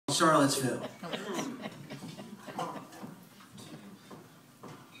Charlottesville.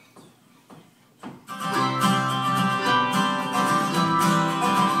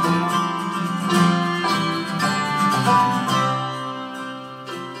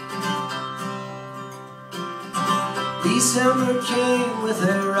 December came with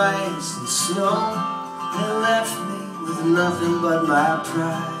her ice and snow and left me with nothing but my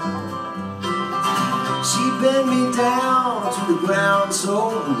pride. She bent me down to the ground so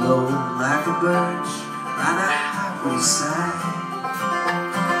low, like a birch by the highway side.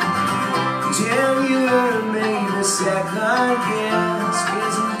 January made a second guess,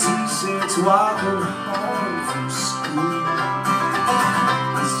 kids in t-shirts walking home from school.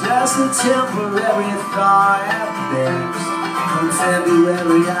 It's just a temporary thought at best. In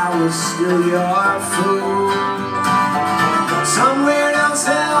February I was still your fool. Somewhere down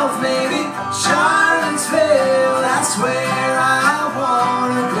south, maybe Charlottesville, that's where I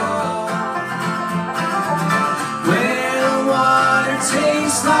wanna go. Where the water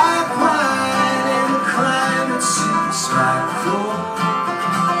tastes like wine and the climate suits like coal.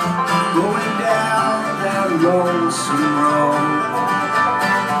 Going down that lonesome road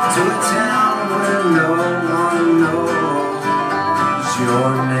to a town where no one knows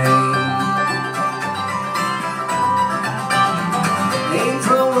your name.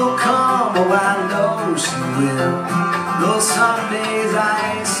 April will come, oh I know she will, though some days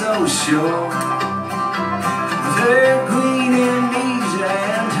I ain't so sure. Her green amnesia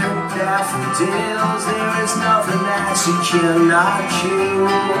and her daffodils, there is nothing that she cannot cure.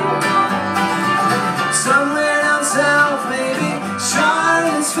 Somewhere down south, maybe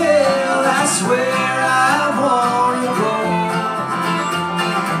Charlottesville, that's where I wanna go.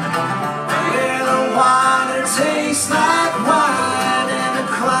 Where the water tastes like wine and the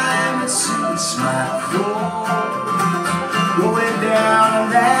climate suits my clothes. Going down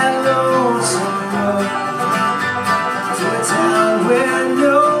that lonesome road to a town where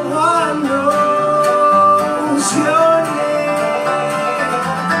no one knows your name.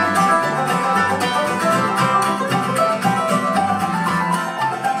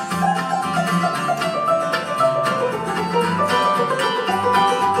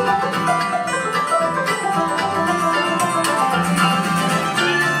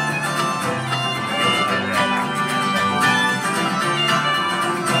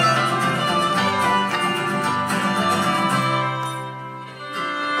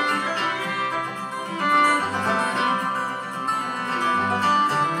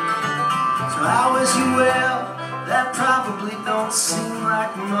 I wish you well, that probably don't seem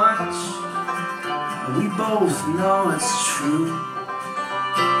like much, but we both know it's true.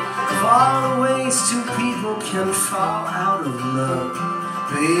 Of all the ways two people can fall out of love,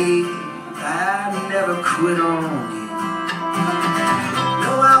 babe, I never quit on you.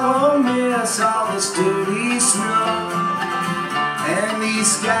 No, I won't miss all this dirty snow and these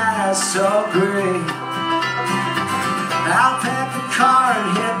skies so gray. I'll pack the car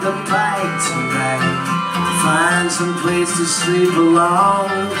and hit the bike tonight, find some place to sleep along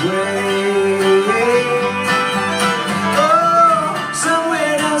the way. Oh,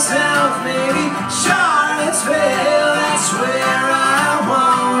 somewhere down south, maybe Charlottesville, that's where I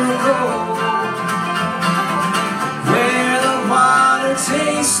wanna go. Where the water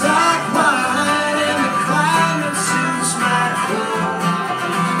tastes like wine